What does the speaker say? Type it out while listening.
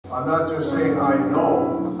I'm not just saying I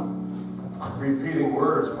know, repeating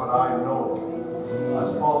words, but I know.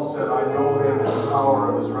 As Paul said, I know him in the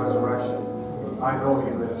power of his resurrection. I know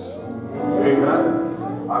he lives.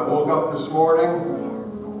 Amen. I woke up this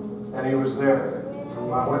morning and he was there.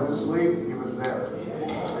 When I went to sleep, he was there.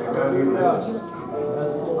 Amen. He lives.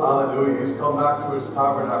 Hallelujah. He's come back to his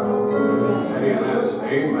tabernacle and he lives.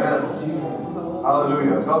 Amen.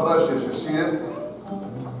 Hallelujah. God bless you. As you see it.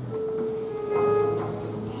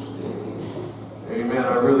 Amen.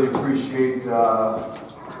 I really appreciate,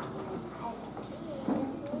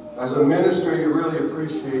 as a minister, you really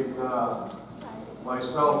appreciate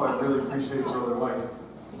myself. I really appreciate Brother Mike.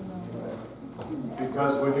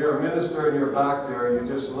 Because when you're a minister and you're back there, you're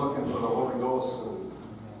just looking for the Holy Ghost. And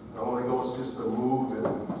the Holy Ghost just to move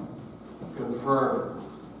and confirm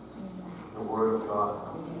the Word of God.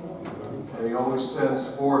 And He always sends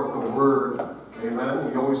forth the Word. Amen.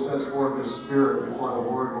 He always sends forth His Spirit before the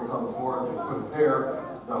Word will come forth and prepare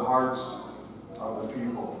the hearts of the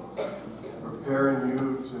people. Preparing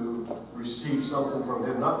you to receive something from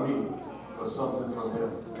Him. Not me, but something from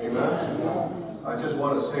Him. Amen. I just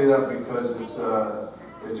want to say that because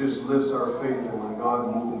it just lifts our faith, and when God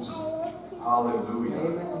moves,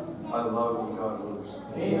 hallelujah. I love when God moves.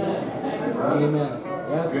 Amen. Amen.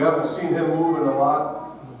 Yes. If you haven't seen Him moving a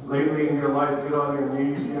lot lately in your life, get on your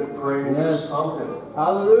knees, get praying, do something.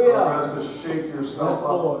 Hallelujah. Perhaps to shake yourself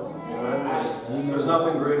up. Amen. There's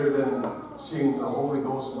nothing greater than seeing the Holy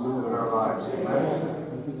Ghost move in our lives. Amen.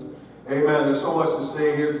 Amen. There's so much to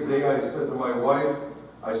say here today. I said to my wife,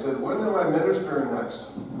 I said, when am I ministering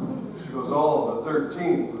next? She goes, oh, the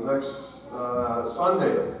 13th, the next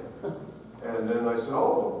Sunday. And then I said,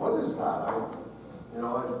 oh, what is that?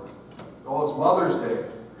 Oh, it's Mother's Day.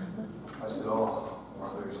 I said, oh,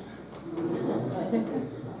 Mother's Day.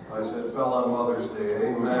 I said, it fell on Mother's Day,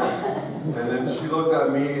 amen. And then she looked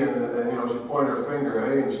at me and she pointed her finger,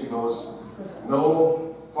 and she goes,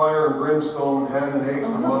 no fire and brimstone, ham and eggs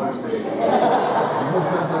for Mother's Day.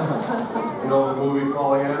 You know the movie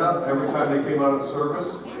Pollyanna, every time they came out of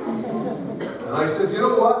service? And I said, you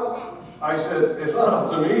know what? I said, it's not up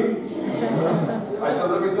to me. I said,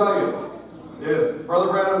 let me tell you, if Brother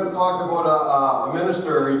Branham talked about a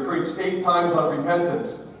minister, he preached 8 times on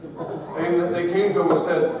repentance. And they came to him and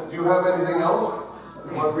said, do you have anything else?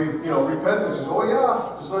 But repentance. He says, oh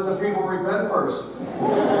yeah, just let the people repent first.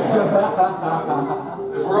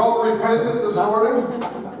 If we're all repentant this morning,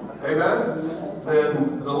 amen,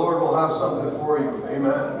 then the Lord will have something for you.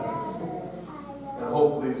 Amen. And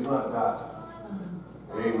hopefully it's not that.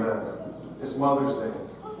 Amen. It's Mother's Day.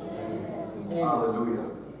 Hallelujah.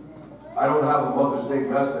 I don't have a Mother's Day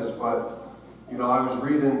message, but, I was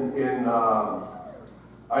reading in,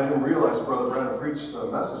 I didn't realize Brother Branham preached a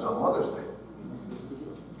message on Mother's Day.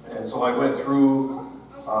 And so I went through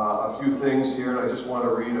a few things here, and I just want to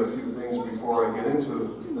read a few things before I get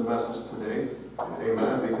into the message today.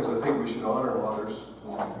 Amen. Because I think we should honor mothers.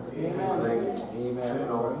 Amen. I think,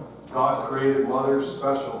 God created mothers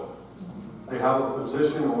special. They have a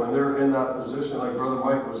position, and when they're in that position, like Brother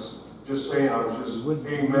Mike was just saying, I was just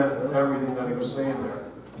amen to everything that he was saying there.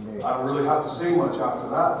 I don't really have to say much after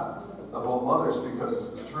that about mothers because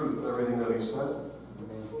it's the truth, everything that he said.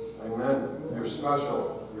 Amen. You're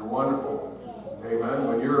special. You're wonderful. Amen.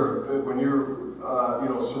 When you're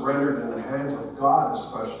surrendered in the hands of God,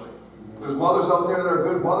 especially. There's mothers out there that are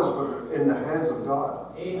good mothers, but in the hands of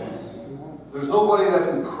God. Amen. There's nobody that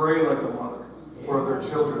can pray like a mother for their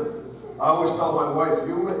children. I always tell my wife,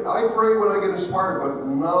 I pray when I get inspired, but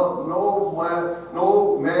no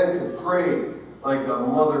man can pray like a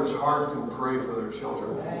mother's heart can pray for their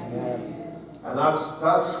children. And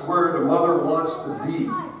that's where the mother wants to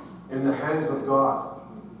be, in the hands of God,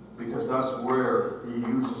 because that's where He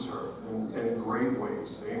uses her in great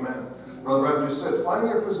ways. Amen. Brother Rev just said, find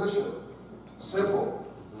your position. Simple.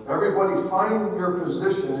 Everybody find your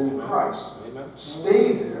position in Christ. Amen.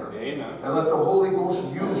 Stay there. Amen. And let the Holy Ghost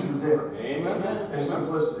use you there. Amen. In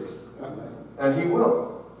simplicity. Amen. And He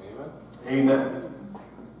will. Amen. Amen.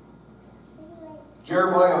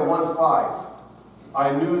 Jeremiah 1:5.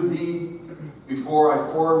 I knew thee before I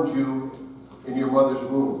formed you in your mother's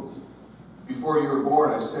womb. Before you were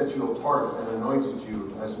born, I set you apart and anointed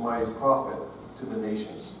you as my prophet to the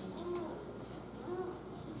nations.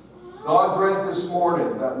 God grant this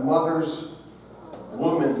morning that mothers,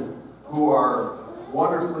 women who are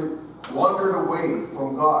wonderfully wandered away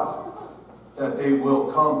from God, that they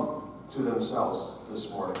will come to themselves this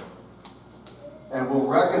morning and will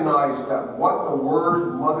recognize that what the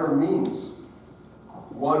word mother means,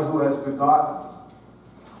 one who has begotten.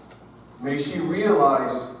 May she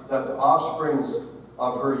realize that the offsprings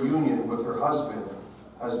of her union with her husband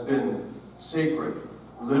has been sacred,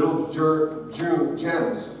 little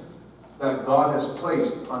gems that God has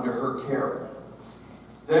placed under her care.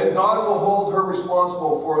 Then God will hold her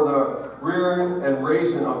responsible for the rearing and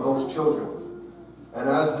raising of those children. And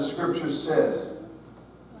as the scripture says,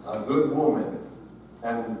 a good woman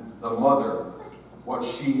and the mother, what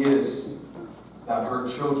she is, that her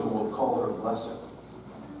children will call her blessed.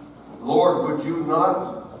 Lord, would you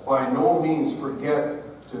not by no means forget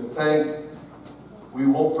to thank, we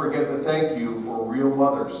won't forget to thank you for real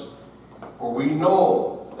mothers. For we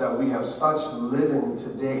know that we have such living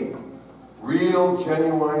today. Real,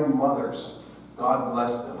 genuine mothers. God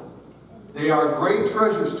bless them. They are great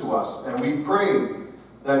treasures to us, and we pray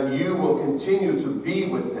that you will continue to be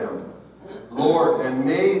with them, Lord, and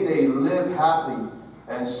may they live happily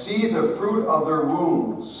and see the fruit of their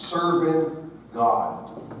womb serving God.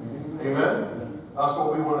 Amen? That's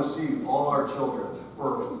what we want to see, all our children.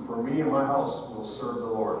 For me and my house will serve the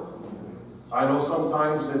Lord. I know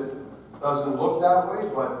sometimes it doesn't look that way,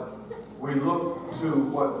 but we look to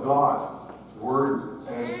what God's Word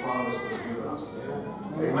and His promise has given us.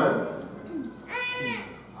 Amen?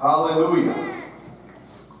 Hallelujah.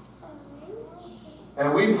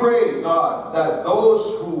 And we pray, God, that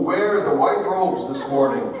those who wear the white robes this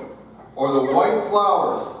morning, or the white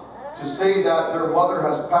flower, to say that their mother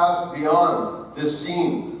has passed beyond this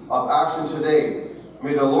scene of action today,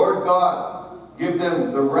 may the Lord God give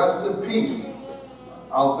them the rest and peace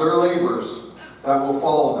of their labors that will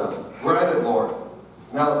follow them. Grant it, Lord.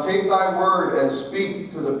 Now take thy word and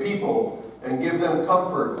speak to the people and give them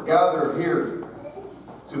comfort. Gather here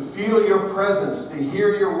to feel your presence, to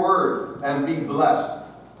hear your word and be blessed.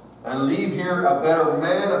 And leave here a better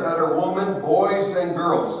man, a better woman, boys and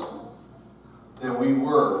girls than we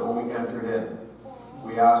were when we entered in.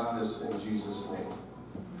 We ask this in Jesus' name.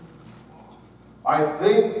 I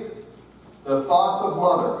think the thoughts of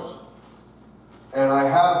mothers, and I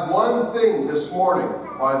have one thing this morning,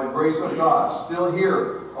 by the grace of God, still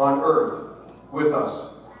here on earth with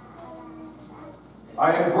us.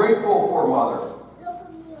 I am grateful for Mother,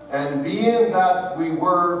 and being that we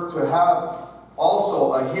were to have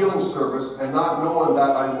also a healing service, and not knowing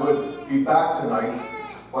that I would be back tonight,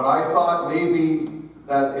 but I thought maybe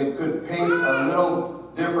that it could paint a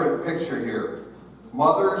little different picture here.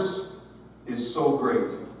 Mothers is so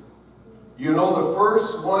great. You know, the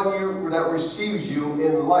first one that receives you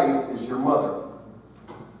in life is your mother.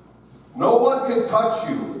 No one can touch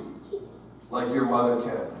you like your mother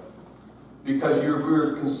can, because you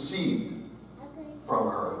were conceived from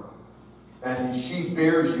her, and she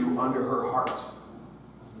bears you under her heart.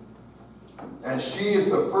 And she is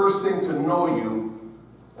the first thing to know you,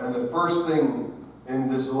 and the first thing in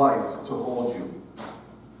this life to hold you.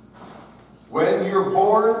 When you're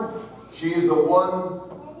born, she is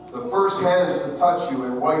the first hands to touch you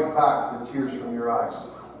and wipe back the tears from your eyes.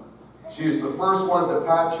 She is the first one to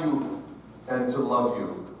pat you and to love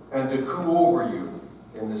you and to coo over you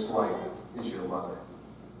in this life is your mother.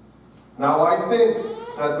 Now I think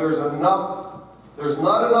that there's not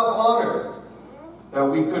enough honor that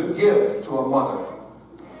we could give to a mother.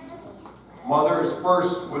 Mother is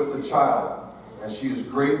first with the child, and she is the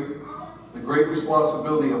great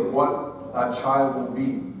responsibility of what that child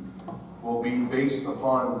will be based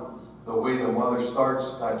upon the way the mother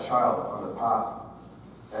starts that child on the path,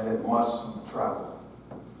 and it must travel.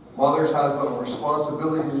 Mothers have a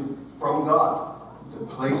responsibility from God to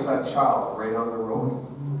place that child right on the road.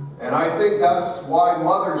 And I think that's why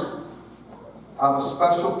mothers have a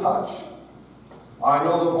special touch. I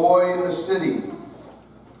know the boy in the city,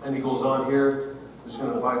 and he goes on here, just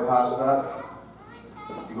going to bypass that.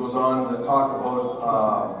 He goes on to talk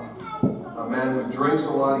about a man who drinks a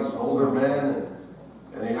lot. He's an older man,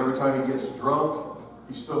 and every time he gets drunk,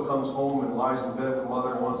 he still comes home and lies in bed with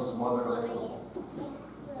mother and wants his mother to him.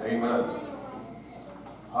 Amen.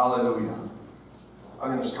 Hallelujah.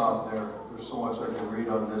 I'm going to stop there. There's so much I can read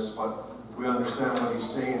on this, but we understand what he's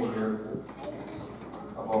saying here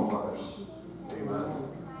about mothers. Amen.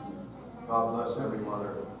 God bless every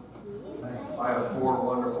mother. I have 4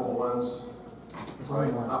 wonderful ones.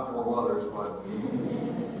 Right? Not 4 mothers, but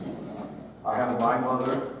I have my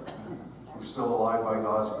mother, who's still alive by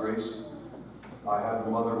God's grace. I have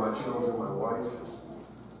the mother of my children, my wife.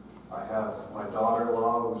 I have my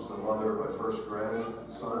daughter-in-law, who's the mother of my first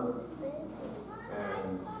grandson.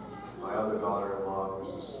 And my other daughter-in-law,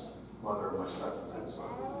 who's the mother of my second grandson.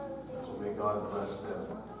 So may God bless them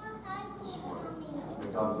this morning.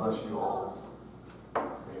 May God bless you all.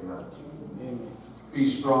 Amen. Amen. Be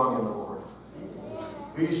strong in the Lord.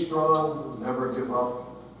 Be strong. Never give up.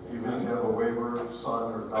 Even if you have a wayward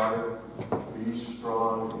son or daughter, be be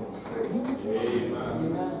strong in faith.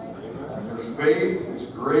 Amen. Your faith is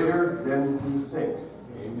greater than you think.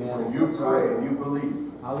 Amen. When you pray and you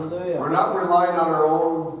believe. Hallelujah. We're not relying on our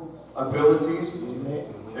own abilities. Amen.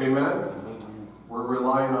 Amen. We're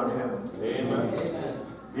relying on Him. Amen.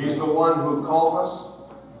 He's the one who called us.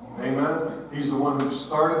 Amen. He's the one who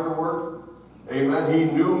started the work. Amen. He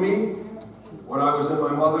knew me when I was in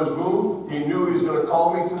my mother's womb. He knew He was going to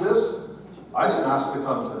call me to this. I didn't ask to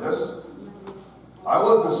come to this. I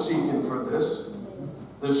wasn't seeking for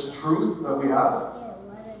this truth that we have.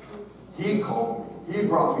 He called me. He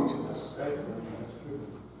brought me to this.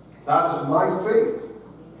 That is my faith.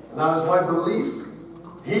 And that is my belief.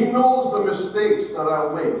 He knows the mistakes that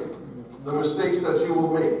I'll make. The mistakes that you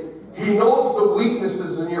will make. He knows the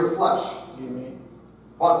weaknesses in your flesh.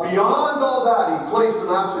 But beyond all that, He placed an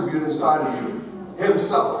attribute inside of you.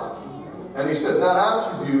 Himself. And He said that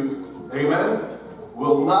attribute, amen,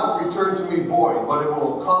 will not return to me void, but it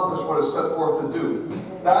will accomplish what it's set forth to do.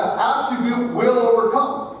 That attribute will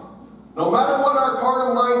overcome. No matter what our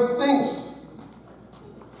carnal mind thinks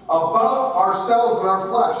about ourselves and our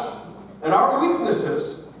flesh and our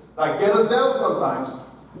weaknesses that get us down sometimes,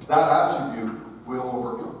 that attribute will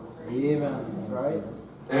overcome. Amen. That's right.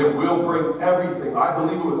 It will bring everything. I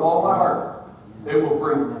believe it with all my heart. It will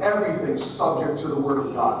bring everything subject to the Word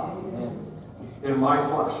of God. Amen. In my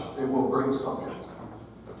flesh, it will bring subject.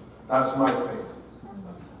 That's my faith.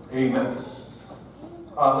 Amen.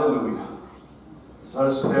 Hallelujah. Let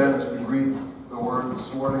us stand as we read the Word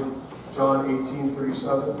this morning. John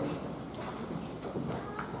 18:37.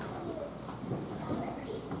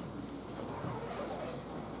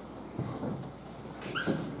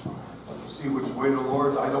 See which way the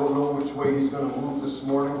Lord, I don't know which way He's going to move this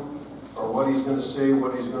morning, or what He's going to say,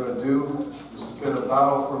 what He's going to do. This has been a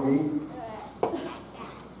battle for me.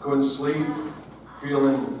 Couldn't sleep,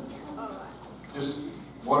 feeling just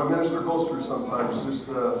what a minister goes through sometimes, just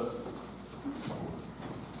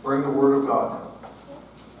bring the Word of God.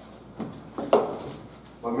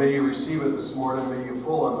 But may you receive it this morning. May you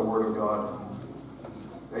pull on the Word of God.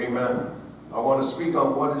 Amen. I want to speak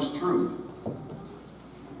on what is truth.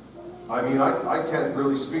 I mean, I can't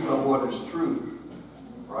really speak on what is truth,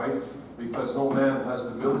 right? Because no man has the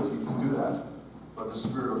ability to do that but the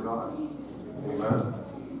Spirit of God. Amen.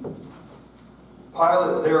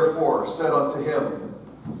 Pilate therefore said unto him,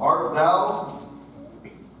 Art thou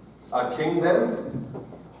a king then?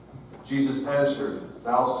 Jesus answered,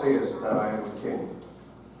 Thou sayest that I am a king.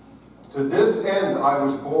 To this end I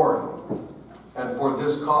was born, and for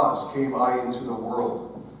this cause came I into the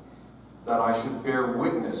world, that I should bear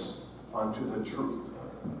witness unto the truth.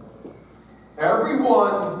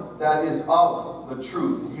 Everyone that is of the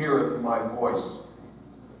truth heareth my voice.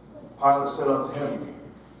 Pilate said unto him,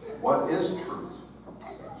 What is truth?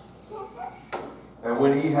 And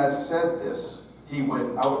when he had said this, he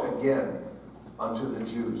went out again unto the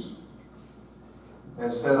Jews,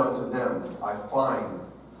 and said unto them, I find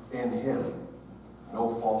in him no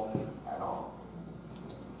fault at all.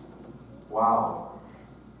 Wow.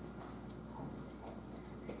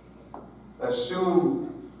 As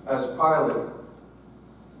soon as Pilate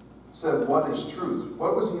said, What is truth?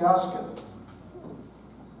 What was he asking?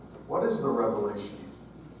 What is the revelation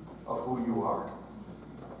of who you are?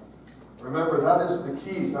 Remember, that is the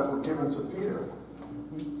keys that were given to Peter.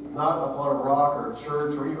 Not upon a rock or a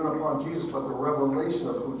church or even upon Jesus, but the revelation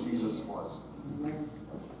of who Jesus was.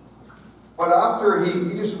 But after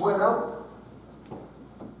he just went out.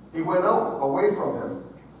 He went out away from him.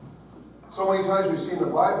 So many times we see in the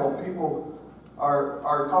Bible, people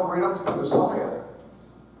are come right up to the Messiah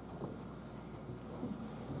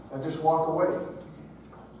and just walk away.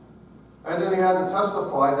 And then he had to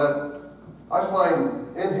testify that I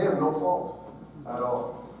find in him no fault at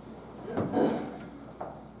all.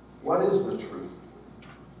 What is the truth?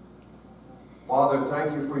 Father,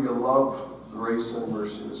 thank you for your love, grace, and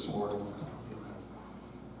mercy this morning.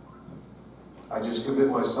 I just commit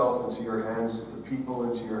myself into your hands, the people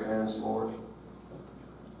into your hands, Lord.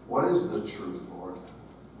 What is the truth, Lord?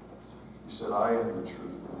 You said, I am the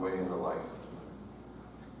truth, the way, and the life.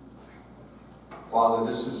 Father,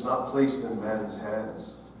 this is not placed in man's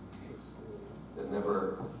hands. It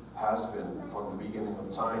never has been from the beginning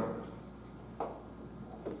of time.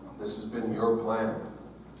 This has been your plan,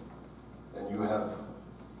 and you have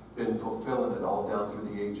been fulfilling it all down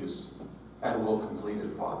through the ages, and will complete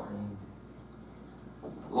it, Father.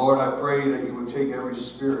 Lord, I pray that you would take every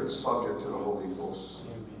spirit subject to the Holy Ghost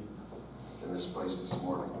in this place this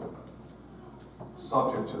morning,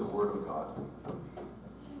 subject to the Word of God,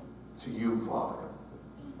 to you, Father.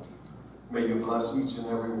 May you bless each and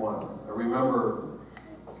every one. I remember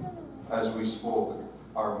as we spoke,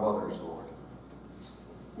 our mothers, Lord.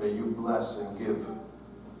 May you bless and give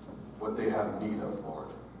what they have need of, Lord,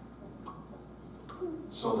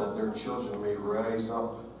 so that their children may rise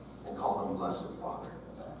up and call them blessed, Father.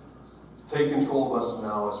 Take control of us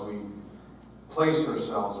now as we place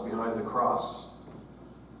ourselves behind the cross.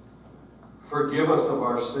 Forgive us of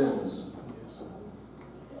our sins.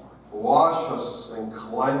 Wash us and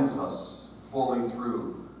cleanse us fully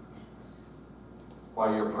through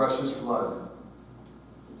by your precious blood,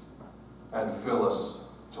 and fill us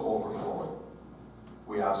to overflowing.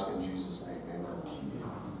 We ask in Jesus' name, amen.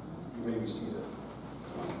 You may be seated.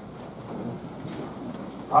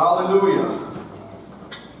 Hallelujah.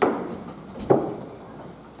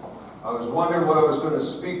 I was wondering what I was going to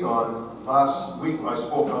speak on. Last week I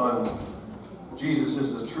spoke on Jesus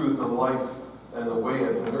is the truth, the life, and the way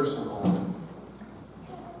at the nursing home.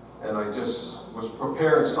 And I just was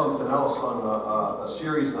preparing something else on a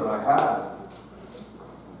series that I had.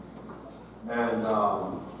 And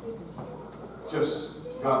just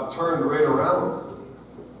got turned right around.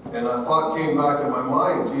 And a thought came back in my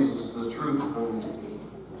mind, Jesus is the truth and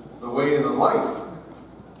the way and the life.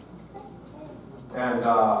 And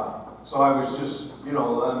so I was just,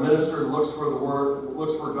 a minister looks for the word,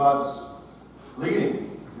 looks for God's leading.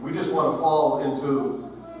 We just want to fall into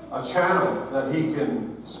a channel that he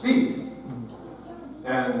can speak.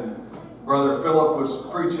 And Brother Philip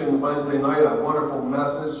was preaching Wednesday night a wonderful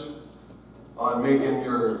message on making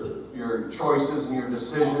your choices and your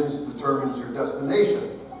decisions determines your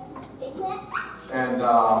destination. And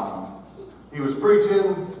he was preaching,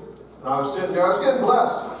 and I was sitting there, I was getting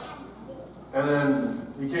blessed. And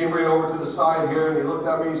then he came right over to the side here, and he looked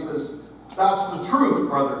at me, and he says, "That's the truth,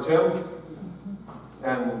 Brother Tim."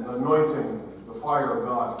 And the anointing, the fire of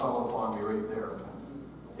God fell upon me right there.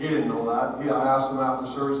 He didn't know that. I asked him after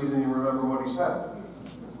service, he didn't even remember what he said.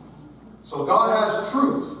 So God has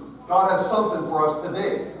truth. God has something for us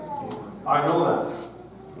today. I know that.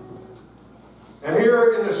 And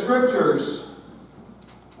here in the scriptures,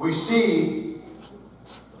 we see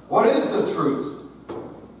what is the truth.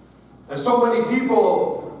 And so many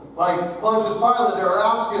people, like Pontius Pilate, they are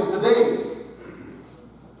asking today,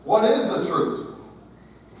 what is the truth?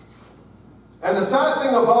 And the sad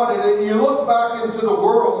thing about it, you look back into the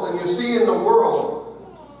world and you see in the world,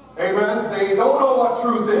 amen, they don't know what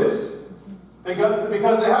truth is. Because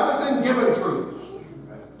they haven't been given truth.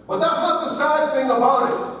 But that's not the sad thing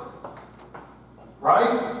about it.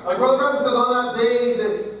 Right? Like Brother Graham says, on that day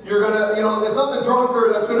that you're going to, it's not the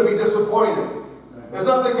drunkard that's going to be disappointed. It's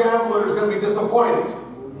not the gambler who's going to be disappointed.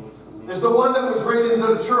 It's the one that was right into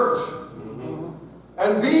the church.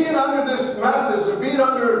 And being under this message, and being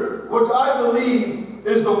under which I believe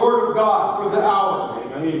is the Word of God for the hour.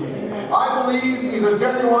 Amen. I believe he's a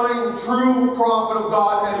genuine, true prophet of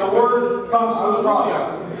God, and the Word comes from the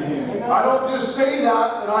prophet. Amen. I don't just say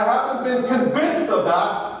that, and I haven't been convinced of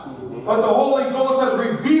that, but the Holy Ghost has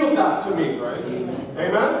revealed that to me.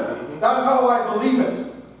 Amen? That's how I believe it.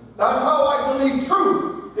 That's how I believe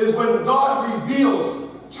truth, is when God reveals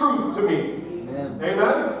truth to me. Amen?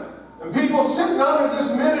 Amen? And people sitting under this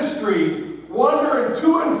ministry, wandering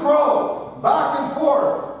to and fro, back and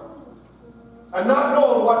forth, and not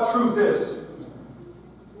knowing what truth is.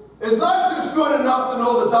 It's not just good enough to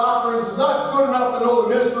know the doctrines. It's not good enough to know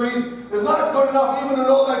the mysteries. It's not good enough even to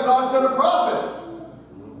know that God sent a prophet.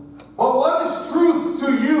 But what is truth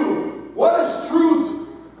to you? What is truth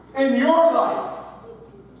in your life?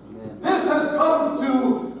 Amen. This has come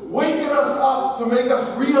to waken us up, to make us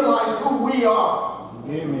realize who we are.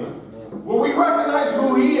 Amen. When we recognize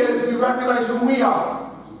who he is, we recognize who we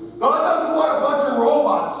are. God doesn't want a bunch of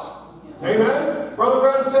robots. Amen? Brother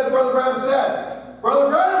Graham said. Brother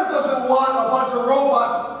Graham doesn't want a bunch of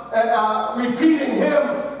robots repeating him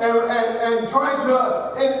and trying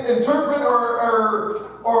to interpret or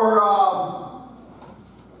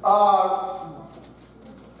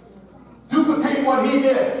duplicate what he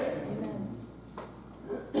did.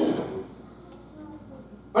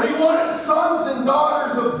 But he wanted sons and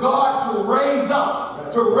daughters of God to raise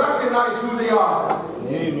up, to recognize who they are.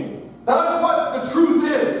 Amen. That's what the truth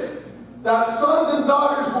is. That sons and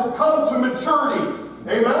daughters will come to maturity.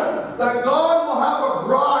 Amen? That God will have a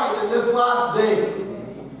bride in this last day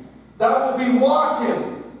that will be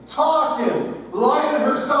walking, talking, lining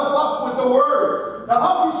herself up with the Word. Now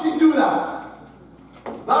how can she do that?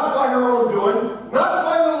 Not by her own doing, not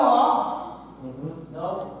by the law,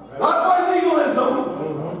 not by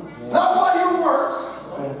legalism, not by your works,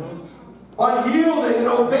 by yielding and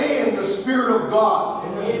obeying the Spirit of God.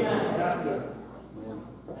 Amen.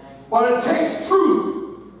 But it takes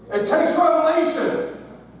truth. It takes revelation.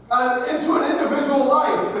 and into an individual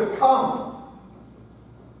life could come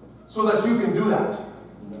so that you can do that.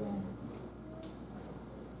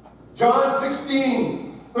 John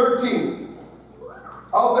 16:13.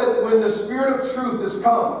 Howbeit when the Spirit of truth is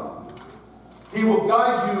come, he will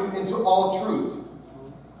guide you into all truth.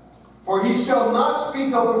 For he shall not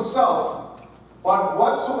speak of himself, but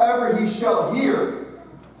whatsoever he shall hear,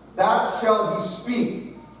 that shall he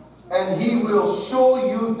speak, and he will show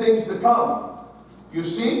you things to come. You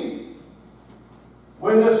see?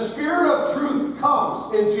 When the Spirit of truth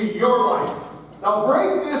comes into your life, now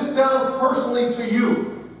break this down personally to you.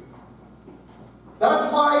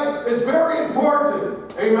 That's why it's very important.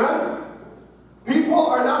 Amen? People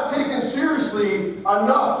are not taken seriously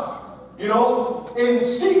enough, in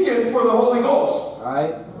seeking for the Holy Ghost.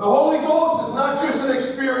 Right? The Holy Ghost is not just an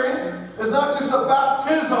experience. It's not just a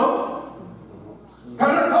baptism.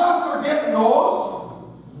 Pentecost, we're getting those.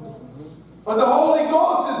 But the Holy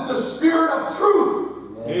Ghost is the Spirit of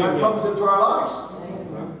truth that comes into our lives.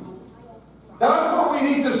 That's what we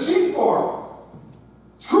need to seek for.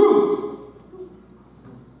 Truth.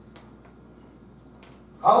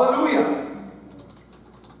 Hallelujah.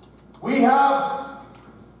 We have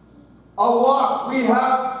a walk. We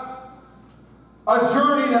have a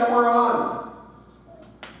journey that we're on.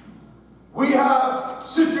 We have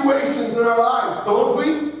situations in our lives, don't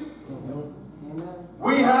we? Amen.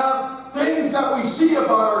 We have things that we see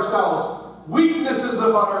about ourselves, weaknesses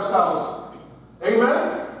about ourselves.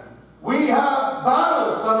 Amen? We have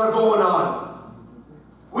battles that are going on.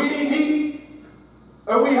 We need,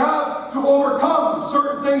 and we have to overcome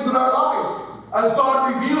certain things in our lives as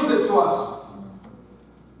God reveals it to us.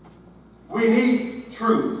 We need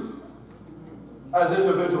truth as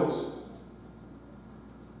individuals.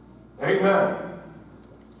 Amen.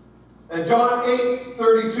 And John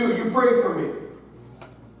 8:32, you pray for me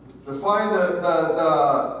to find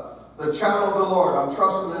the channel of the Lord. I'm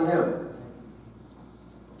trusting in Him.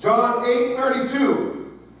 John 8:32,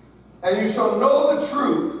 and you shall know the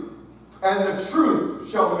truth, and the truth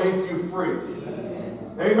shall make you free.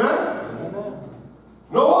 Amen?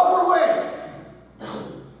 No other way.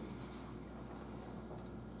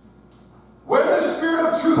 When the Spirit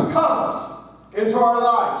of truth comes into our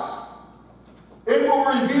lives, it will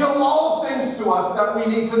reveal all things to us that we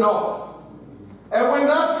need to know. And when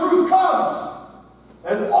that truth comes,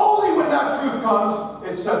 and only when that truth comes,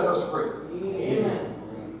 it sets us free. Amen.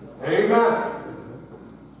 Amen.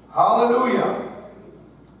 Hallelujah.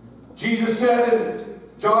 Jesus said in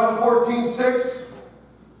John 14:6,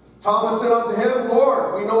 Thomas said unto him,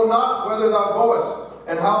 Lord, we know not whither thou goest,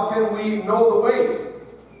 and how can we know the way?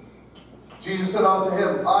 Jesus said unto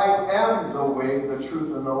him, I am the way, the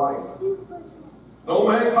truth, and the life. No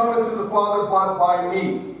man cometh to the Father but by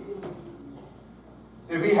me.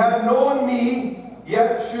 If he had known me,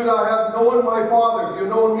 yet should I have known my Father, if you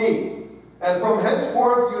know me. And from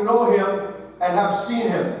henceforth you know him, and have seen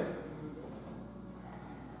him.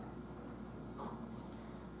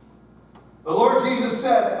 The Lord Jesus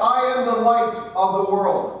said, I am the light of the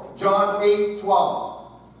world. John 8:12.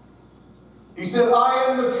 He said, I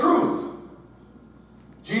am the truth.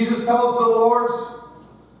 Jesus tells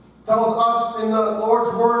us in the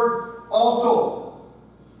Lord's word also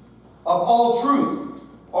of all truth.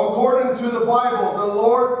 According to the Bible, the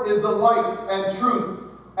Lord is the light and truth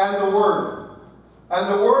and the Word. And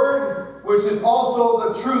the Word, which is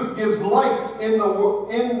also the truth, gives light in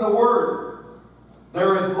the Word.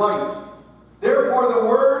 There is light. Therefore the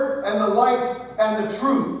Word and the light and the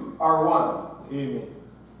truth are one. Amen.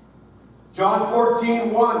 John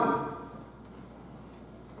 14:1.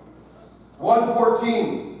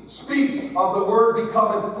 1:14 speaks of the Word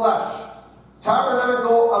becoming flesh,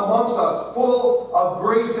 tabernacle amongst us, full of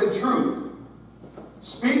grace and truth.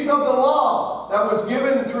 Speaks of the law that was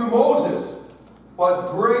given through Moses,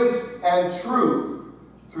 but grace and truth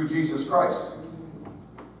through Jesus Christ.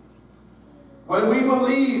 When we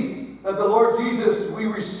believe that the Lord Jesus, we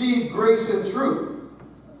receive grace and truth.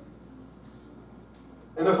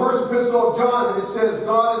 In the first epistle of John, it says,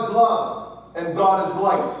 God is love and God is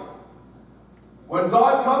light. When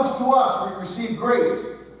God comes to us, we receive grace.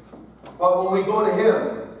 But when we go to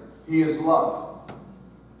Him, He is love.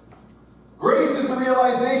 Grace is the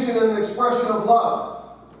realization and expression of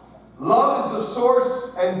love. Love is the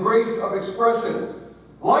source and grace of expression.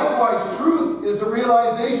 Likewise, truth is the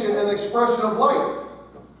realization and expression of light.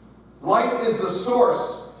 Light is the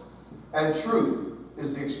source, and truth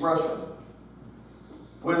is the expression.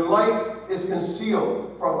 When light is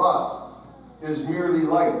concealed from us, it is merely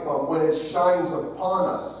light, but when it shines upon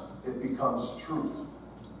us, it becomes truth.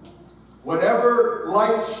 Whenever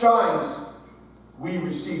light shines, we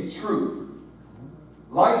receive truth.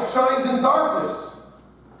 Light shines in darkness.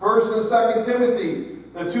 1 and 2 Timothy,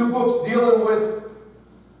 the two books dealing with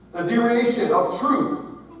the duration of truth,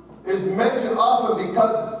 is mentioned often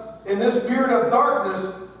because in this period of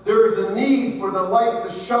darkness, there is a need for the light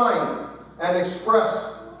to shine and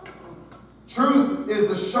express. Truth is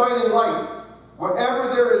the shining light.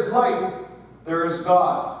 Wherever there is light, there is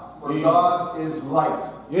God. For God is light.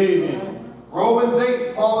 Amen. Romans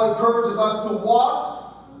 8, Paul encourages us to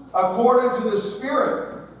walk according to the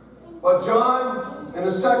Spirit. But John, in the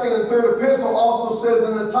 2nd and 3rd epistle, also says,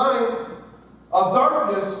 in the time of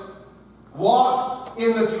darkness, walk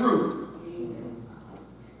in the truth.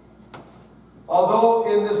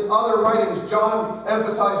 Although in this other writings, John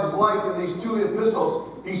emphasizes life in these two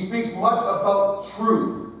epistles, he speaks much about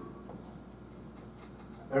truth.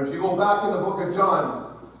 And if you go back in the book of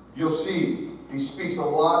John, you'll see he speaks a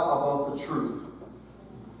lot about the truth.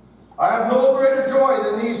 I have no greater joy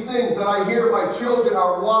than these things, that I hear my children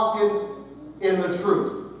are walking in the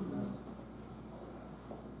truth.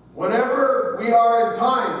 Whenever we are in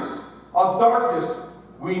times of darkness,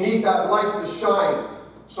 we need that light to shine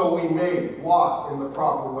so we may walk in the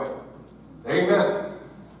proper way. Amen.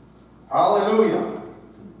 Hallelujah.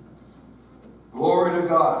 Glory to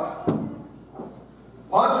God.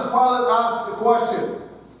 Pontius Pilate asks the question,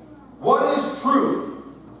 what is truth?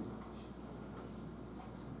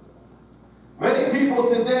 Many people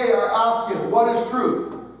today are asking, what is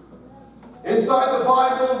truth? Inside the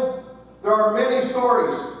Bible, there are many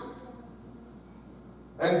stories.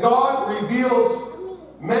 And God reveals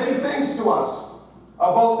many things to us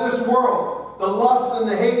about this world, the lust and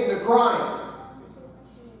the hate and the crime.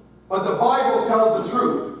 But the Bible tells the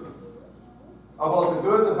truth about the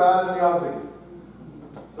good, the bad, and the ugly.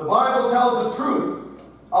 The Bible tells the truth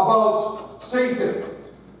about Satan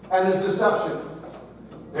and his deception.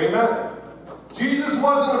 Amen. Jesus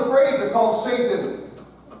wasn't afraid to call Satan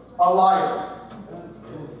a liar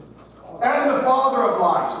and the father of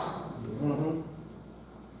lies.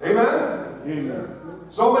 Amen? Amen.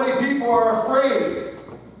 So many people are afraid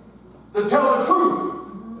to tell the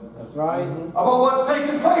truth That's right. about what's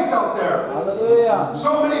taking place out there. Hallelujah.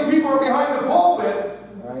 So many people are behind the pulpit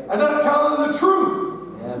Right. and not telling the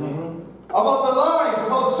truth Yeah. about the lies,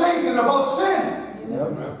 about Satan, about sin.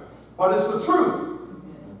 Yep. But it's the truth.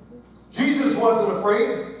 Jesus wasn't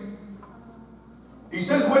afraid. He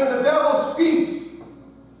says when the devil speaks,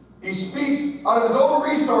 he speaks out of his own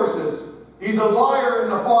resources. He's a liar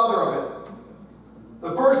and the father of it.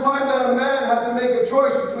 The first time that a man had to make a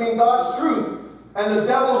choice between God's truth and the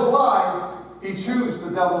devil's lie, he chose the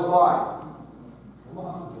devil's lie.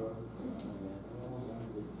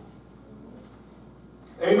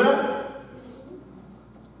 Amen?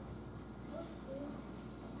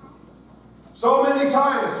 So many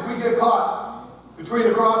times we get caught between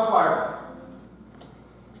the crossfire.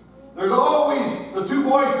 There's always the two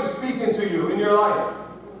voices speaking to you in your life.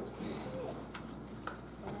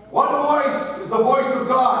 One voice is the voice of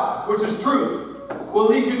God, which is truth, will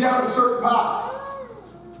lead you down a certain path.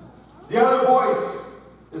 The other voice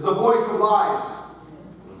is the voice of lies.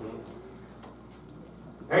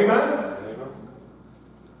 Amen?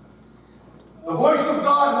 The voice of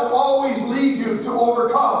God will always lead you to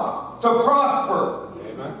overcome, to prosper,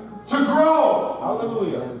 to grow,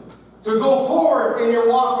 Hallelujah. to go forward in your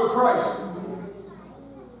walk with Christ.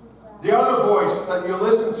 The other voice that you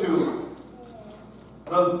listen to,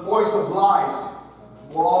 the voice of lies,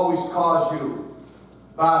 will always cause you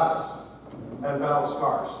battles and battle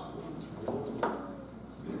scars.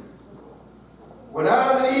 When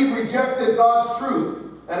Adam and Eve rejected God's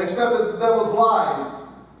truth and accepted the devil's lies,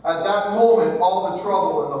 at that moment all the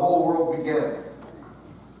trouble in the whole world began.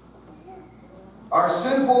 Our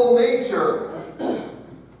sinful nature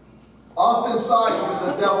often sides with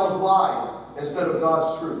the devil's lie instead of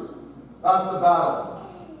God's truth. That's the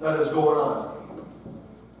battle that is going on.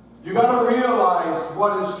 You got to realize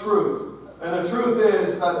what is truth. And the truth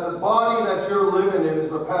is that the body that you're living in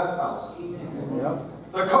is a pest house. Yep.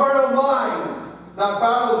 The carnal mind that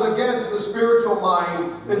battles against the spiritual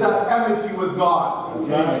mind is at enmity with God.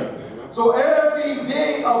 Right. So every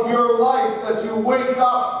day of your life that you wake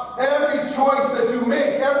up, every choice that you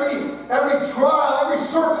make, every trial, every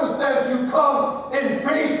circumstance you come and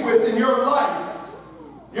face with in your life,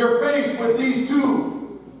 you're faced with these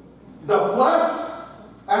two, the flesh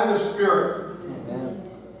and the spirit. Amen.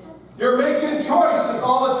 You're making choices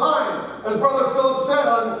all the time, as Brother Philip said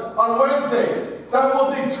on Wednesday, that will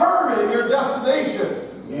determine your destination.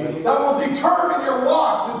 Yes. That will determine your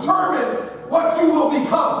walk, determine what you will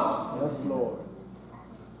become. Yes, Lord.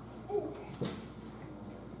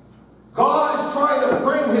 God is trying to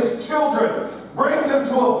bring His children, bring them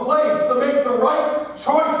to a place to make the right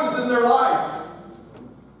choices in their life,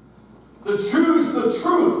 to choose the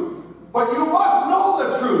truth. But you must know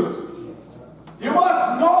the truth. You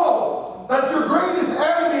must know that your greatest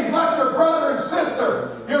enemy is not your brother and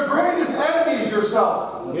sister. Your greatest enemy is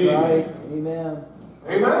yourself. That's right. Amen.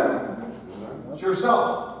 Amen? It's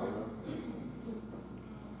yourself.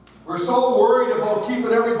 We're so worried about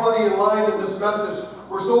keeping everybody in line in this message.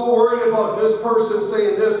 We're so worried about this person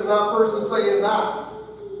saying this and that person saying that.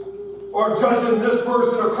 Or judging this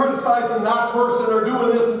person or criticizing that person or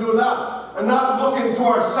doing this and doing that. And not looking to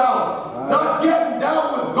ourselves. Right. Not getting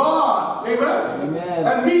down with God. Amen? Amen.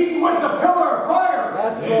 And meeting with the pillar of fire.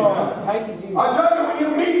 Yes, Lord. Thank you, Jesus. I tell you, when you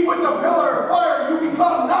meet with the pillar of fire, you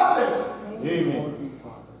become nothing. Amen.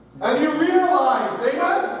 And you realize,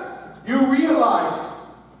 amen? You realize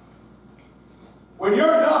when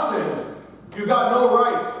you're nothing, you got no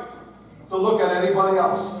right to look at anybody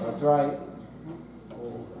else. That's right.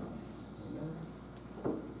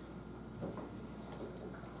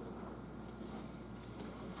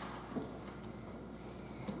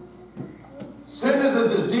 Sin is a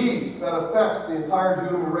disease that affects the entire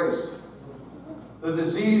human race. The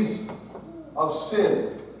disease of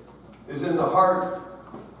sin is in the heart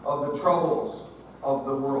of the troubles of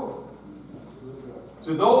the world.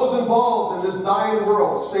 To those involved in this dying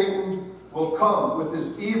world, Satan will come with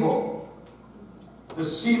his evil,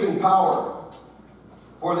 deceiving power,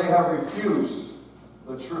 for they have refused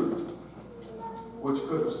the truth, which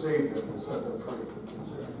could have saved them and set them free.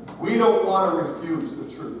 We don't want to refuse the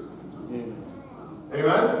truth.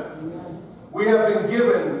 Amen? We have been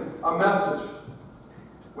given a message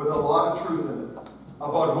with a lot of truth in it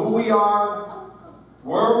about who we are,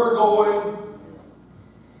 where we're going,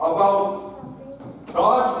 about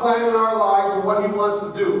God's plan in our lives and what He wants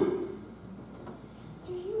to do.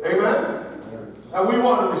 Amen? And we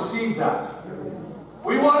want to receive that.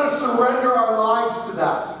 We want to surrender our lives to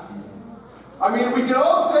that. I mean, we can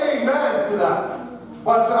all say amen to that,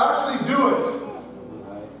 but to actually do it.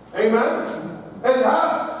 Amen?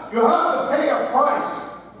 You have to pay a price.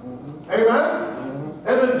 Amen?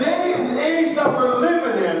 And the day and age that we're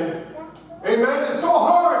living in, amen, it's so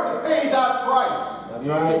hard to pay that price. That's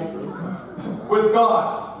right. With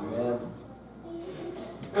God. Amen.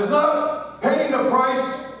 It's not paying the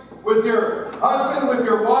price with your husband, with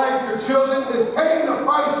your wife, your children. It's paying the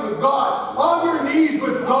price with God. On your knees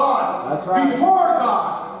with God. That's right. Before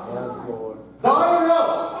God. Yes, Lord. Dying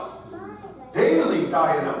out. Daily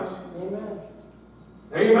dying out. Amen.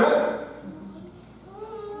 Amen.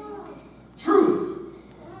 Truth.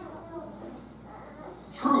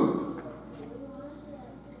 Truth.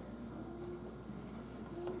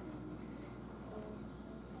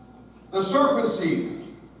 The serpent seed.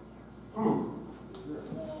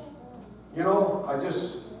 You know,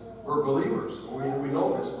 we're believers. We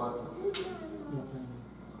know this, but.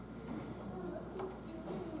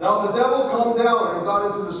 Now the devil come down and got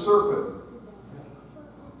into the serpent.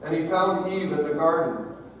 And he found Eve in the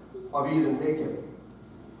garden of Eden naked.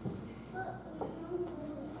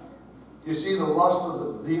 You see the lust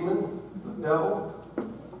of the demon, the devil?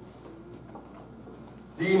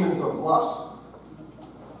 Demons of lust.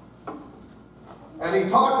 And he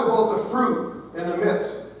talked about the fruit in the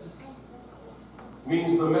midst.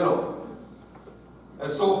 Means the middle.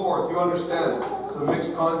 And so forth. You understand. It's a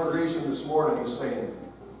mixed congregation this morning, he's saying.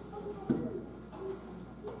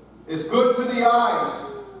 It's good to the eyes.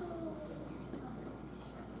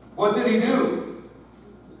 What did he do?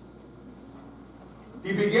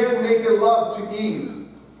 He began making love to Eve.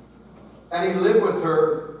 And he lived with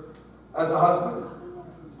her as a husband.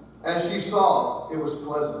 And she saw it was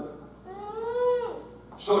pleasant.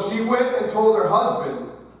 So she went and told her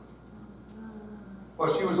husband,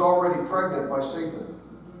 but she was already pregnant by Satan.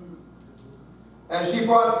 And she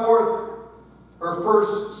brought forth her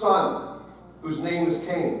first son, whose name is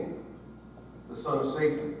Cain, the son of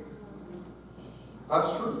Satan.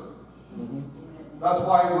 That's true. That's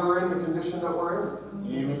why we're in the condition that we're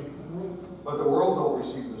in. But the world don't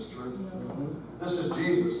receive this truth. This is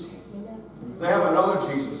Jesus. They have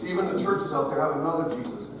another Jesus. Even the churches out there have another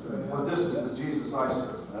Jesus. But this is the Jesus I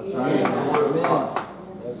serve. That's right. The Word of God.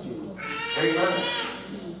 Yes, Jesus. Amen.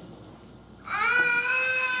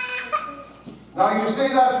 Now you say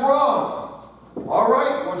that's wrong. All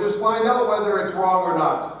right, we'll just find out whether it's wrong or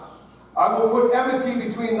not. I will put enmity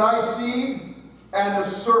between thy seed and the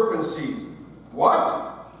serpent seed.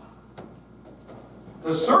 What?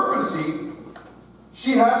 The serpent seed?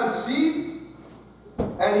 She had a seed,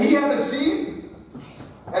 and he had a seed,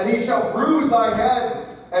 and he shall bruise thy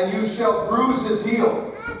head, and you shall bruise his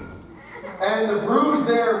heel. And the bruise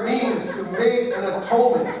there means to make an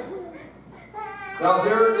atonement. Now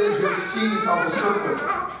there is your seed of the serpent.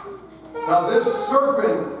 Now this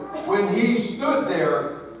serpent, when he stood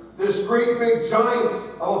there, this great big giant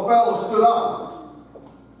of a fellow stood up.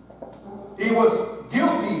 He was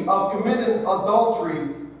guilty of committing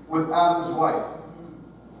adultery with Adam's wife.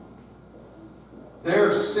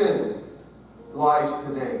 Their sin lies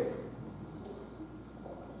today.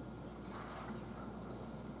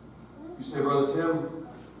 You say, Brother Tim,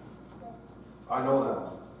 I know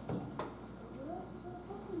that.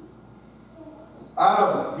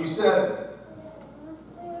 Adam, he said,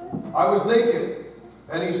 I was naked.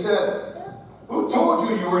 And he said, who told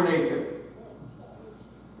you you were naked?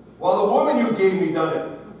 Well, the woman you gave me done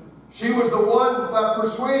it. She was the one that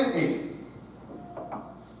persuaded me.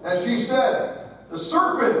 And she said, the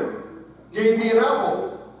serpent gave me an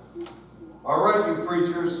apple. All right, you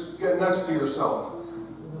preachers, get next to yourself.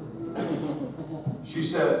 She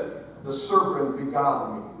said, the serpent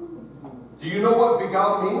beguiled me. Do you know what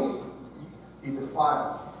beguiled means? He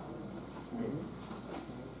defiled me.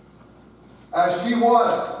 As she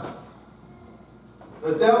was,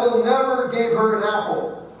 the devil never gave her an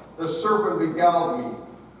apple. The serpent beguiled me.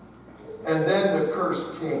 And then the curse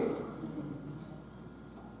came.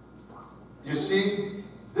 You see,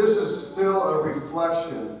 this is still a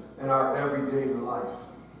reflection in our everyday life.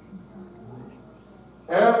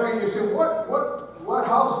 You say,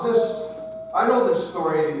 how's this? I know this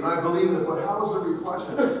story and I believe it, but how is the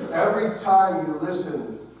reflection? Every time you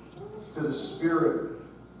listen to the spirit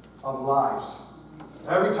of lies,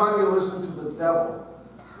 every time you listen to the devil,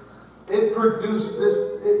 it produced this.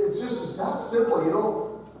 It's just that simple, you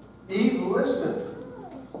know. Eve listened.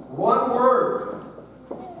 One word.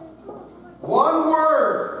 One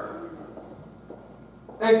word.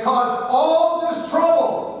 It caused all this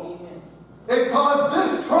trouble. It caused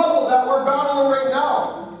this trouble that we're battling right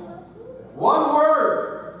now. One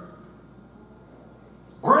word.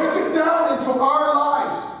 Break it down into our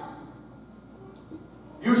lives.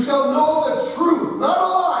 You shall know the truth, not a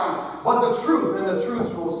lie, but the truth, and the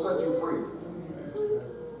truth will set you free.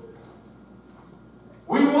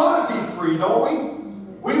 We want to be free, don't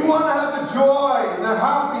we? We want to have the joy and the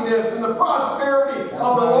happiness and the prosperity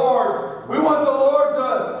of the Lord. We want the Lord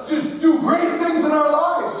to just do great things in our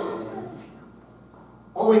lives.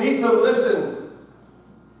 But we need to listen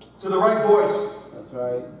to the right voice. That's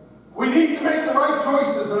right. We need to make the right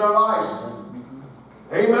choices in our lives.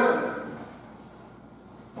 Amen.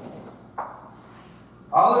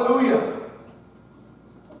 Hallelujah.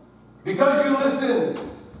 Because you listened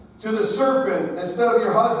to the serpent instead of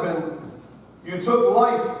your husband, you took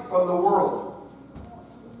life from the world.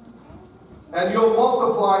 And you'll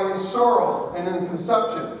multiply in sorrow and in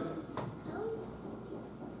conception.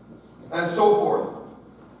 And so forth.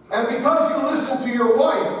 And because you listen to your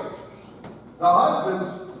wife, now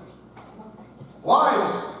husbands,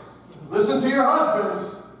 wives, listen to your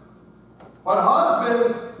husbands. But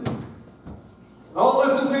husbands, don't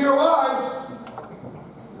listen to your wives.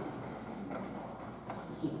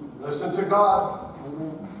 Listen to God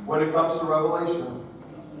when it comes to revelation.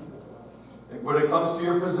 When it comes to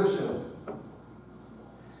your position.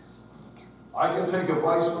 I can take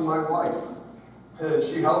advice from my wife. And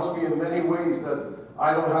she helps me in many ways that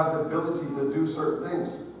I don't have the ability to do certain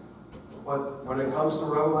things. But when it comes to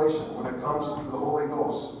revelation, when it comes to the Holy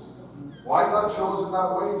Ghost, why God chose it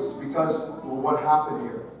that way is because, well, what happened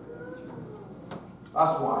here?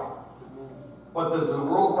 That's why. But does the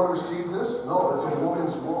world want to receive this? No, it's a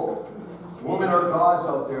woman's world. Women are gods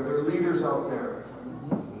out there. They're leaders out there.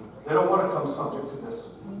 They don't want to come subject to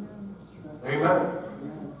this. Amen.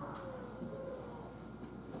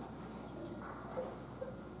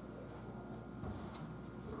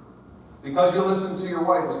 Because you listen to your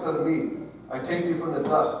wife instead of me, I take you from the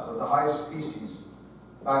dust of the highest species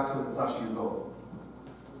back to the dust you go.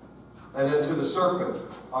 And then to the serpent,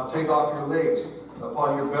 I'll take off your legs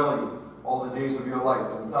upon your belly all the days of your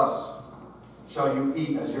life, and thus shall you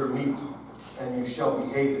eat as your meat, and you shall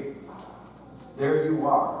be hated. There you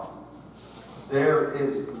are. There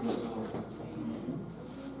is the mystery.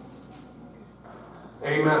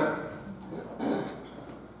 Amen.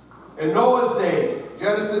 In Noah's day,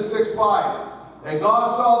 Genesis 6:5, and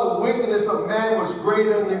God saw the wickedness of man was great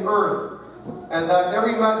in the earth, and that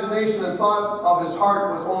every imagination and thought of his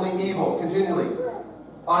heart was only evil continually.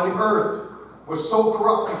 On the earth was so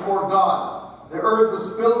corrupt before God. The earth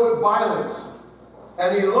was filled with violence.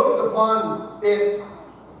 And he looked upon it,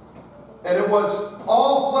 and it was,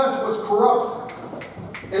 all flesh was corrupt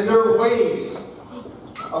in their ways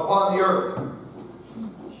upon the earth.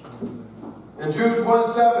 In Jude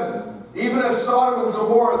 1:7, even as Sodom and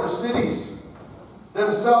Gomorrah, the cities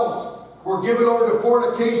themselves, were given over to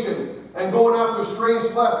fornication, and going after strange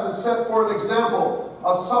flesh and set for an example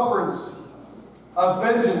of sufferance, of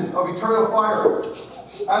vengeance, of eternal fire.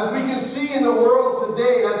 As we can see in the world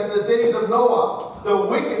today, as in the days of Noah, the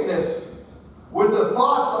wickedness with the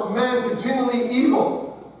thoughts of man continually evil.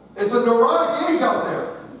 It's a neurotic age out there.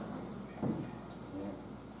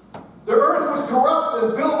 The earth was corrupt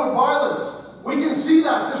and filled with violence. We can see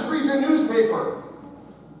that. Just read your newspaper.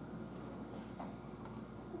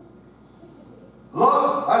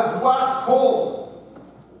 Love has waxed cold.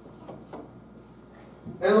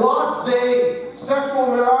 In Lot's day, sexual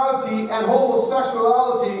immorality and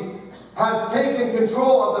homosexuality has taken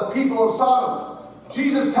control of the people of Sodom.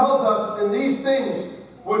 Jesus tells us in these things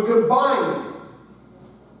would combine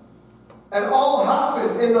and all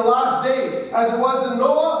happen in the last days, as it was in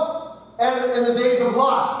Noah and in the days of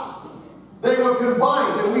Lot. They would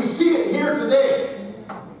combine, and we see it here today.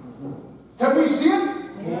 Can we see it?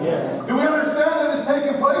 Yes. Do we understand that it's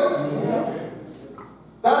taking place? Amen.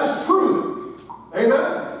 That is truth.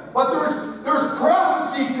 Amen? But there's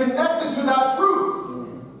prophecy connected to that truth.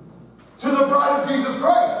 To the bride of Jesus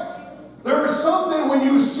Christ. There is something when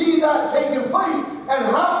you see that taking place and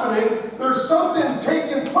happening, there's something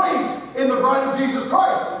taking place in the bride of Jesus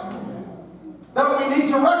Christ that we need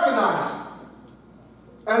to recognize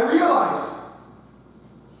and realize.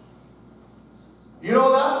 You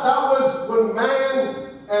know, that was when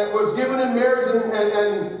man was given in marriage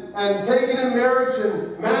and taken in marriage,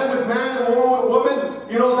 and man with man and woman with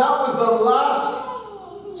woman. You know, that was the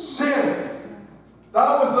last sin.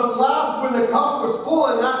 That was the last, when the cup was full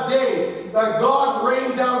in that day, that God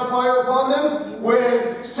rained down fire upon them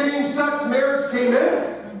when same-sex marriage came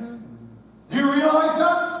in. Do you realize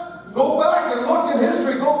that? Go back and look in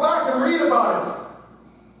history. Go back and read about it.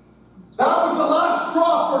 That was the last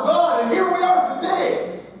straw for God, and here we are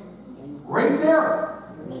today. Right there.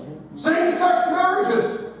 Same-sex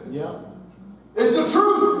marriages. Yeah. It's the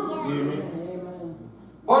truth. Amen.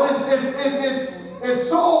 But it's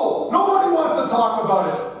so, nobody wants to talk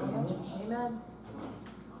about it. Amen.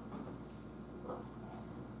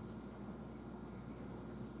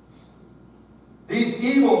 These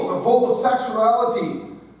evils of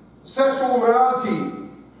homosexuality, sexual immorality,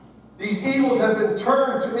 these evils have been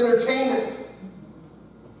turned to entertainment.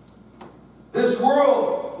 This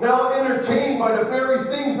world now entertained by the very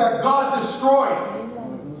things that God destroyed.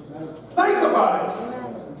 Think about it.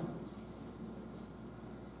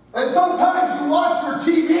 And sometimes you watch your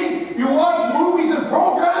TV, you watch movies and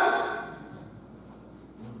programs,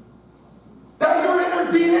 that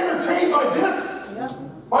you're being entertained by this,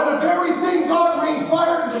 by the very thing God rained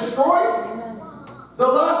fire and destroyed. The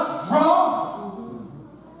last drum.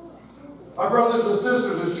 My brothers and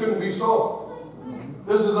sisters, it shouldn't be so.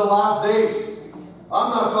 This is the last days. I'm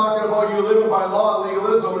not talking about you living by law and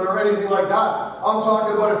legalism or anything like that. I'm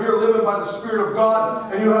talking about if you're living by the Spirit of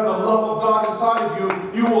God and you have the love of God inside of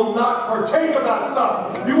you, you will not partake of that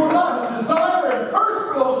stuff. You will not desire and thirst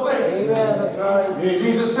for those things. Amen. That's right.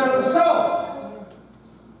 Jesus said himself,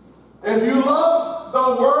 if you love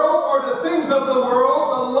the world or the things of the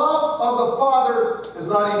world, the love of the Father is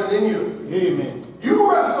not even in you. Amen. You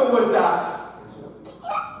wrestle with that.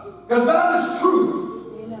 Because that is truth.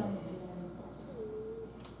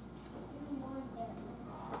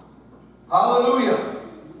 Hallelujah.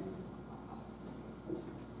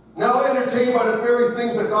 Now entertained by the very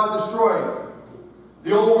things that God destroyed.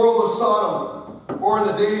 The old world of Sodom, or in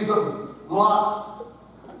the days of Lot.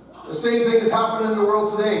 The same thing is happening in the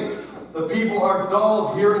world today. The people are dull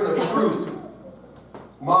of hearing the truth.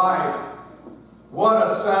 My, what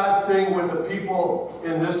a sad thing when the people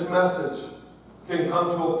in this message can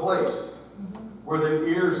come to a place where their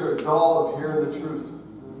ears are dull of hearing the truth.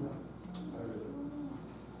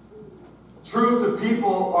 Truth to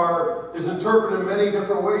people is interpreted in many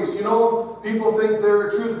different ways. You know, people think they're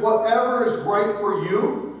truth. Whatever is right for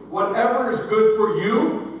you, whatever is good for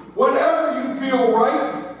you, whatever you feel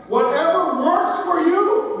right, whatever works for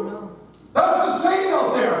you, that's the saying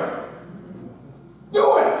out there.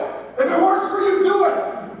 Do it. If it works for you, do it.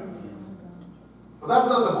 But that's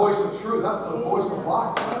not the voice of truth. That's the voice of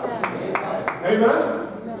life. Amen?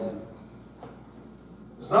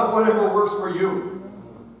 It's not whatever works for you.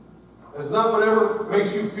 It's not whatever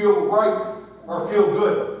makes you feel right or feel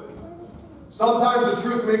good. Sometimes the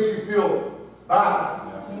truth makes you feel bad.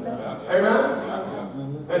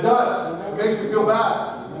 Amen? It does. It makes you feel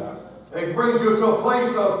bad. It brings you to a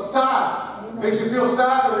place of sad. It makes you feel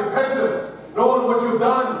sad and repentant, knowing what you've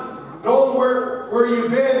done, knowing where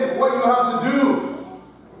you've been, what you have to do.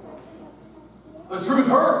 The truth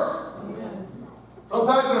hurts.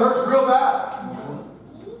 Sometimes it hurts real bad.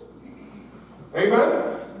 Amen?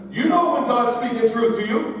 You know when God's speaking truth to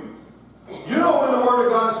you. You know when the Word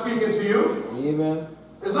of God is speaking to you. Amen.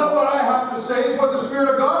 It's not what I have to say, it's what the Spirit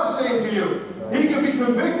of God is saying to you. He can be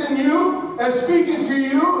convicting you and speaking to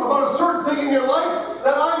you about a certain thing in your life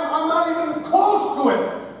that I'm not even close to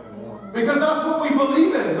it. Because that's what we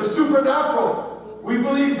believe in, the supernatural. We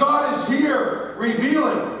believe God is here,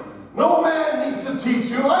 revealing. No man needs to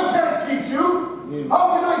teach you. I can't teach you.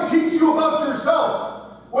 How can I teach you about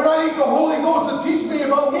yourself when I need the Holy Ghost to teach me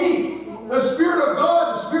about me? The Spirit of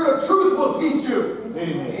God, the Spirit of truth will teach you.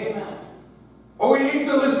 Amen. But we need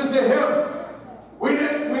to listen to Him. We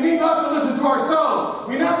need not to listen to ourselves.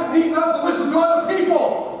 We need not to listen to other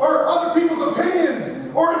people or other people's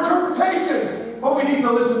opinions or interpretations. But we need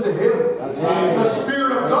to listen to Him. Right. The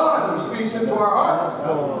Spirit of God who speaks into our hearts.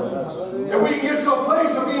 And we can get to a place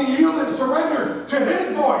of being yielded and surrendered to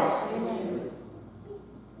His voice.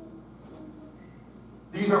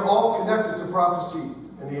 These are all connected to prophecy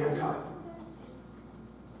in the end time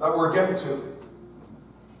that we're getting to.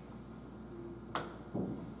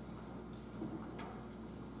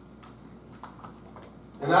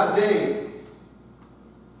 And that day,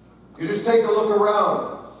 you just take a look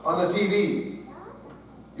around on the TV.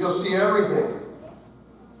 You'll see everything.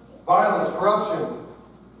 Violence, corruption.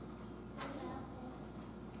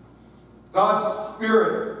 God's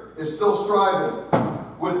Spirit is still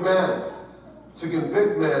striving with man to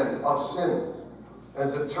convict man of sin and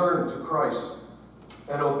to turn to Christ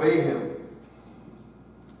and obey Him.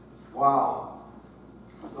 Wow.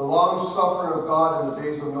 The long suffering of God in the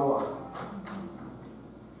days of Noah.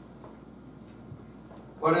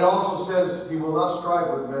 But it also says He will not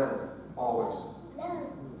strive with man always.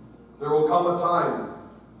 There will come a time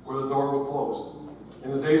where the door will close.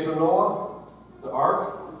 In the days of Noah, the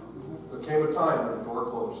ark, there came a time when the door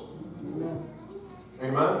closed.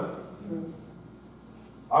 Amen?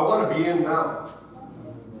 I want to be in now.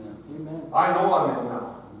 I know I'm in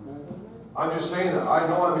now. I'm just saying that. I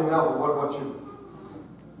know I'm in now, but what about you?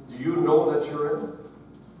 Do you know that you're in?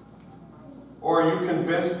 Or are you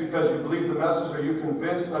convinced because you believe the message? Are you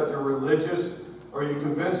convinced that you're religious? Are you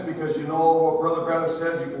convinced because you know what Brother Branham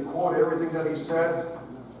said? You can quote everything that he said.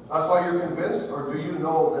 That's why you're convinced? Or do you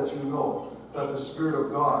know that the Spirit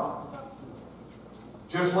of God,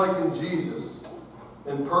 just like in Jesus,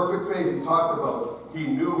 in perfect faith he talked about, he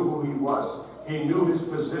knew who he was. He knew his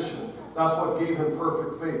position. That's what gave him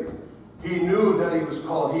perfect faith. He knew that he was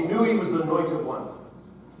called. He knew he was the anointed one.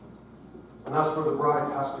 And that's where the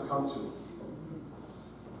bride has to come to.